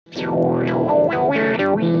Hello,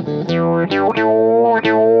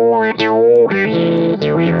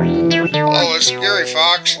 it's Gary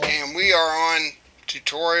Fox, and we are on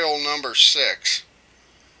tutorial number 6.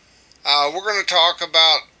 We're going to talk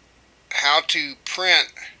about how to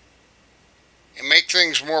print and make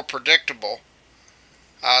things more predictable.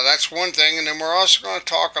 That's one thing, and then we're also going to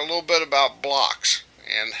talk a little bit about blocks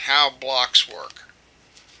and how blocks work.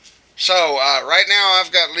 So right now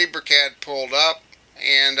I've got LibreCAD pulled up,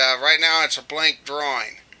 and right now it's a blank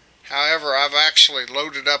drawing. However, I've actually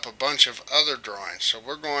loaded up a bunch of other drawings, so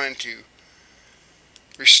we're going to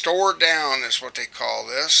restore down is what they call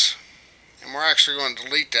this, and we're actually going to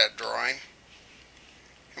delete that drawing,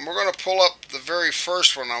 and we're going to pull up the very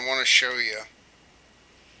first one I want to show you,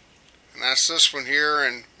 and that's this one here.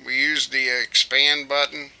 And we use the expand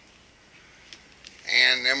button,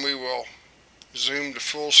 and then we will zoom to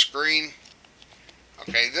full screen.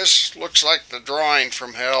 Okay, this looks like the drawing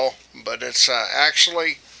from hell, but it's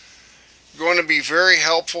actually going to be very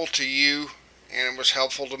helpful to you, and it was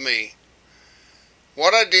helpful to me.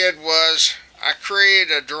 What I did was I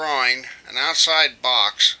created a drawing, an outside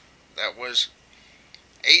box that was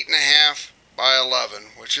 8.5 by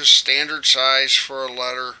 11, which is standard size for a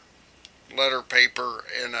letter paper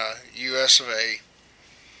in a US of A.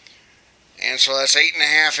 And so that's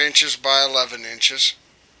 8.5 inches by 11 inches.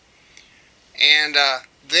 And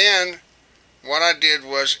then what I did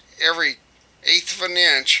was every 1/8 of an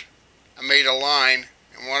inch I made a line,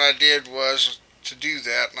 and what I did was to do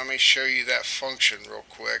that, let me show you that function real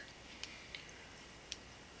quick.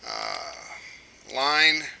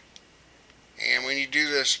 Line, and when you do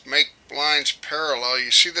this, make lines parallel,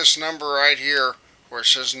 you see this number right here where it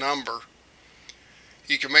says number.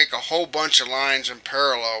 You can make a whole bunch of lines in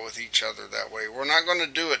parallel with each other that way. We're not going to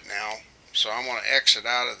do it now, so I'm going to exit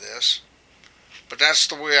out of this. But that's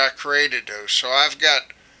the way I created those. So I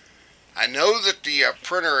know that the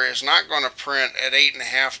printer is not going to print at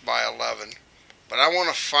 8.5 by 11, but I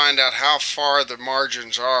want to find out how far the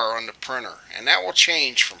margins are on the printer, and that will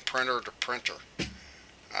change from printer to printer.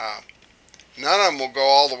 None of them will go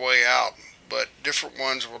all the way out, but different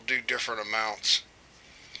ones will do different amounts.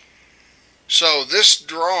 So this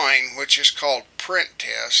drawing, which is called Print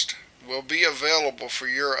Test, will be available for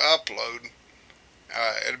your upload.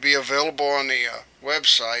 It'll be available on the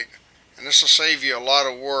website, and this will save you a lot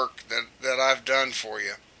of work that I've done for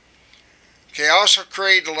you. Okay, I also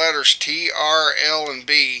created the letters T, R, L, and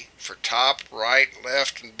B for top, right,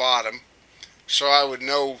 left, and bottom, so I would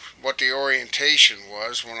know what the orientation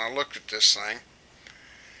was when I looked at this thing.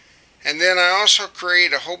 And then I also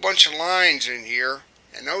created a whole bunch of lines in here,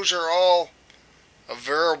 and those are all of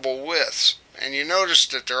variable widths. And you notice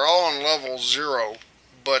that they're all on level 0,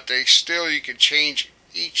 but you can change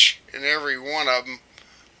each and every one of them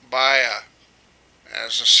by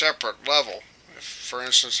as a separate level. For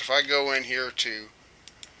instance, if I go in here to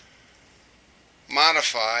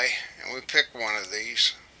modify and we pick one of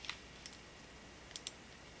these,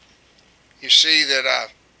 you see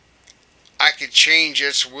that I could change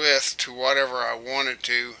its width to whatever I wanted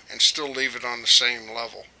to and still leave it on the same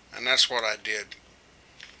level, and that's what I did.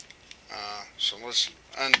 So let's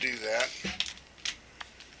undo that.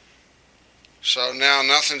 So now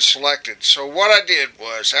nothing's selected. So what I did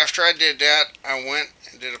was, after I did that, I went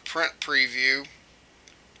and did a print preview.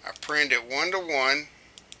 I printed it 1:1.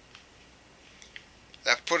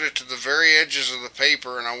 That put it to the very edges of the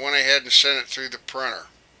paper, and I went ahead and sent it through the printer.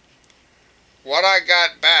 What I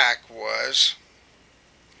got back was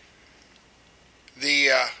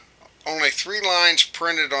the only 3 lines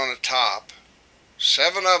printed on the top,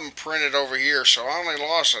 7 of them printed over here, so I only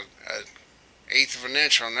lost an 1/8 of an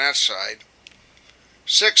inch on that side.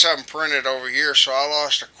 6 of them printed over here, so I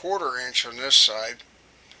lost a 1/4 inch on this side.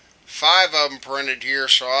 5 of them printed here,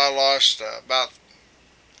 so I lost about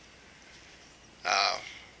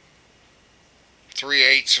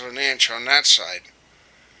 3/8 of an inch on that side.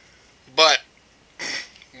 But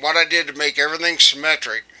what I did to make everything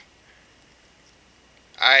symmetric,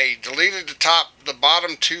 I deleted the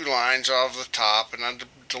bottom 2 lines off the top, and I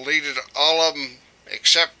deleted all of them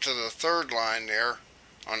except to the 3rd line there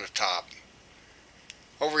on the top.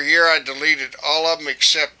 Over here I deleted all of them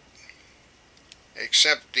except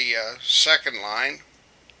the 2nd line.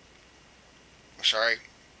 Sorry,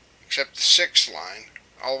 except the 6th line,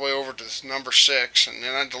 all the way over to number 6, and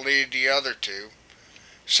then I deleted the other 2.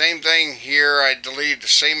 Same thing here, I deleted the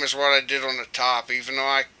same as what I did on the top, even though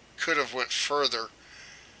I could have went further.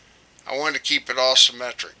 I wanted to keep it all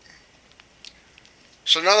symmetric.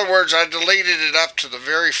 So in other words, I deleted it up to the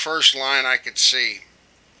very first line I could see.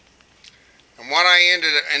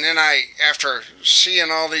 And then after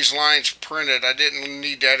seeing all these lines printed, I didn't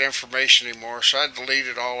need that information anymore, so I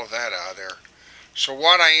deleted all of that out of there. So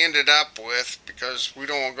what I ended up with, because we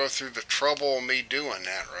don't want to go through the trouble of me doing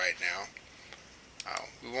that right now,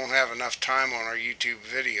 we won't have enough time on our YouTube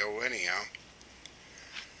video anyhow.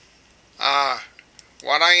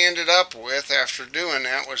 What I ended up with after doing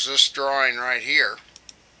that was this drawing right here.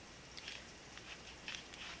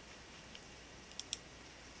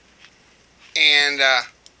 And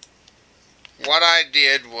what I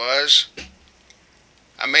did was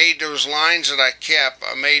I made those lines that I kept,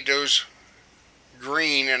 I made those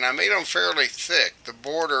green, and I made them fairly thick. The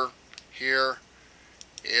border here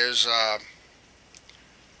is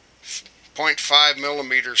 0.5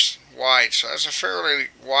 millimeters wide, so that's a fairly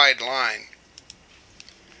wide line.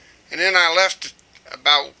 And then I left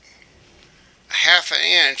about a ½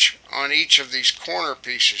 inch on each of these corner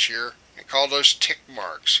pieces here and call those tick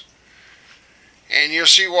marks. And you'll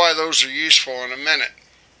see why those are useful in a minute.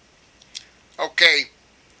 Okay,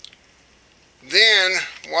 then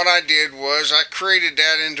what I did was I created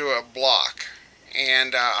that into a block,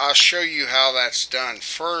 and I'll show you how that's done.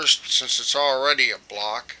 First, since it's already a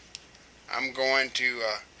block, I'm going to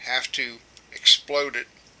have to explode it.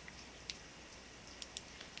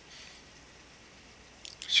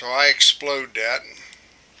 So I explode that,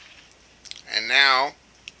 and now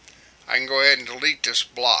I can go ahead and delete this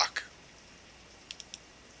block.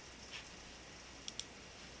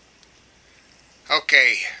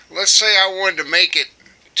 Okay, let's say I wanted to make it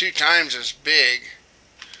 2 times as big.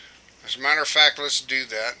 As a matter of fact, let's do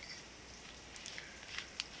that.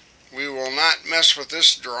 We will not mess with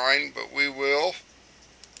this drawing, but we will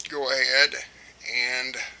go ahead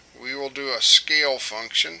and we will do a scale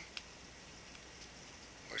function,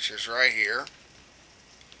 which is right here.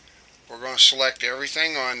 We're going to select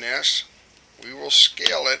everything on this. We will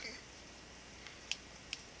scale it.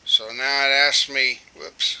 So now it asks me,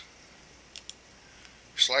 whoops,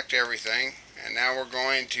 select everything, and now we're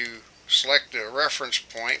going to select the reference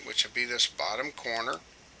point, which will be this bottom corner.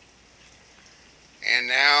 And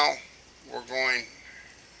now we're going,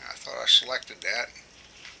 I thought I selected that,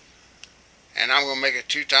 and I'm going to make it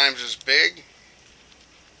 2 times as big.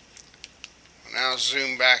 Now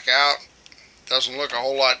zoom back out. Doesn't look a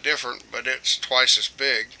whole lot different, but it's twice as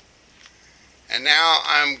big. And now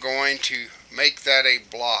I'm going to make that a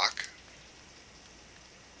block.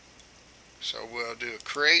 So we'll do a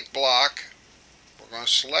create block. We're going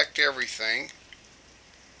to select everything.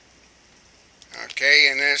 Okay,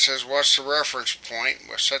 and then it says what's the reference point.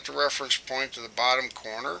 We'll set the reference point to the bottom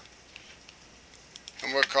corner.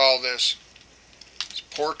 And we'll call this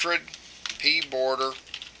portrait P border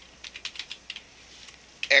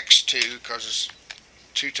X2 because it's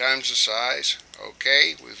 2 times the size.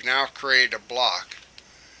 Okay, we've now created a block.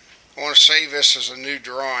 I want to save this as a new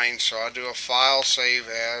drawing, so I'll do a file, save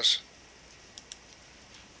as.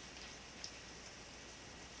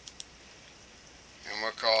 And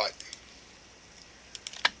we'll call it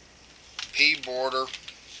P border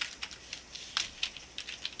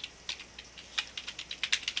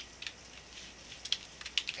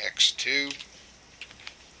X2,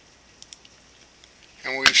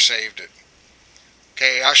 and we've saved it.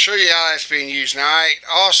 Okay, I'll show you how that's being used. Now I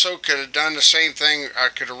also could have done the same thing. I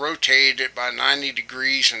could have rotated it by 90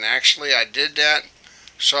 degrees, and actually I did that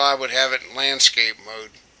so I would have it in landscape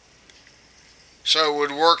mode. So it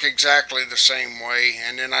would work exactly the same way,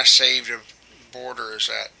 and then I saved a border as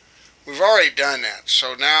that. We've already done that,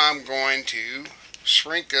 so now I'm going to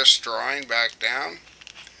shrink this drawing back down,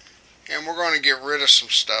 and we're going to get rid of some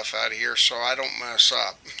stuff out of here so I don't mess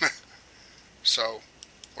up. So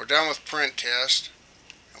we're done with print test,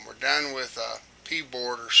 and we're done with P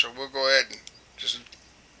border, so we'll go ahead and just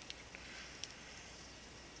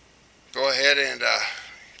go ahead and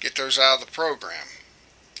get those out of the program.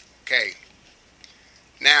 Okay,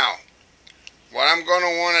 now what I'm going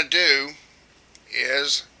to want to do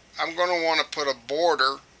is I'm going to want to put a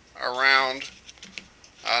border around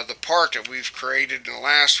the part that we've created in the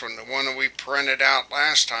last one, the one that we printed out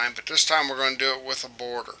last time, but this time we're going to do it with a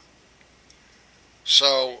border.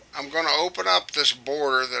 So I'm going to open up this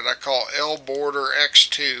border that I call L border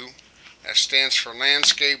X2. That stands for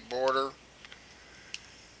landscape border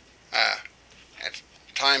at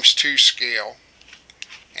 ×2 scale.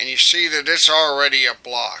 And you see that it's already a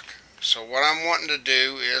block. So what I'm wanting to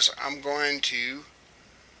do is I'm going to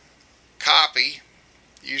copy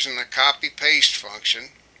using the copy paste function,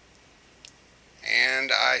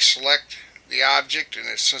 and I select the object, and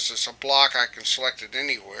since it's a block I can select it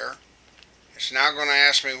anywhere. It's now going to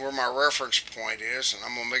ask me where my reference point is, and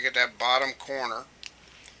I'm going to make it that bottom corner.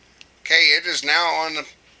 Okay, it is now on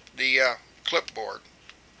the clipboard.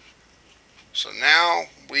 So now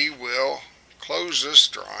we will close this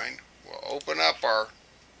drawing. We'll open up our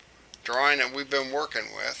drawing that we've been working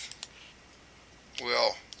with.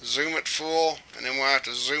 We'll zoom it full, and then we'll have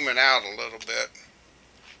to zoom it out a little bit.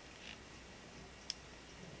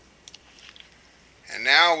 And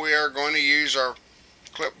now we are going to use our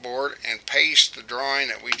clipboard and paste the drawing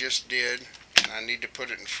that we just did. And I need to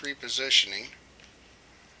put it in free positioning.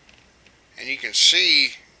 And you can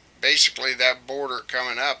see basically that border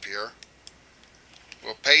coming up here.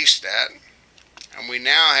 We'll paste that, and we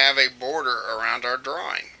now have a border around our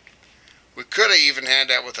drawing. We could have even had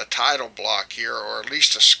that with a title block here, or at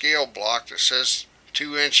least a scale block that says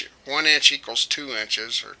 1 inch equals 2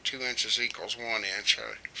 inches, or 2 inches equals 1 inch.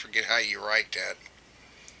 I forget how you write that.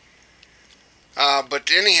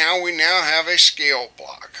 But anyhow, we now have a scale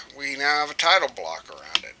block. We now have a title block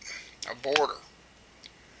around it, a border.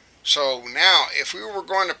 So now, if we were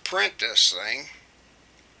going to print this thing,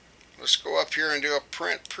 let's go up here and do a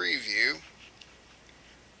print preview.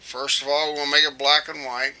 First of all, we'll make it black and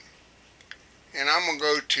white. And I'm going to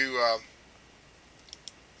go to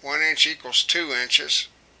 1 inch equals 2 inches.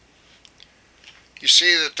 You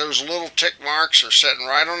see that those little tick marks are sitting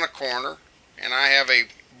right on the corner. And I have a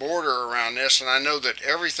border around this. And I know that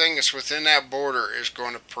everything that's within that border is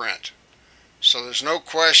going to print. So there's no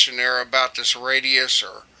question there about this radius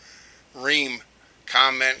or ream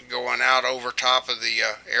comment going out over top of the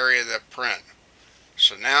area of the print.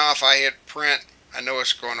 So now if I hit print, I know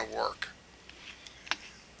it's going to work.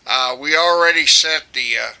 We already set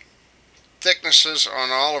the thicknesses on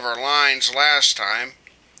all of our lines last time,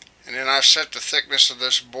 and then I've set the thickness of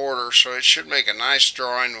this border, so it should make a nice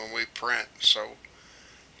drawing when we print. So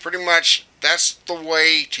pretty much that's the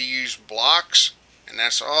way to use blocks, and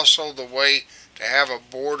that's also the way to have a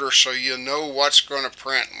border so you know what's going to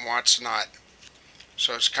print and what's not.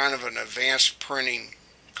 So it's kind of an advanced printing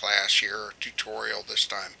class here, or tutorial this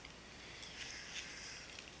time.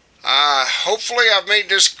 Hopefully I've made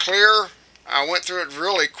this clear. I went through it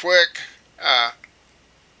really quick.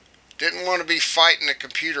 Didn't want to be fighting the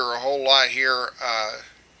computer a whole lot here,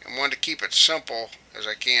 and wanted to keep it simple as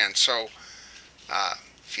I can. So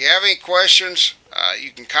if you have any questions, you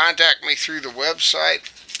can contact me through the website.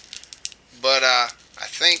 But I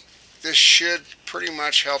think this should pretty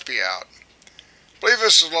much help you out. I believe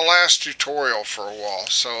this is the last tutorial for a while,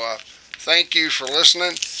 so thank you for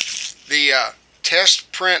listening. The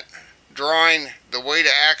test print drawing, the way to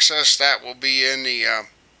access that will be in the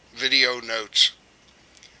video notes.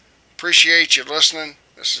 Appreciate you listening.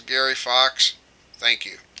 This is Gary Fox. Thank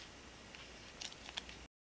you.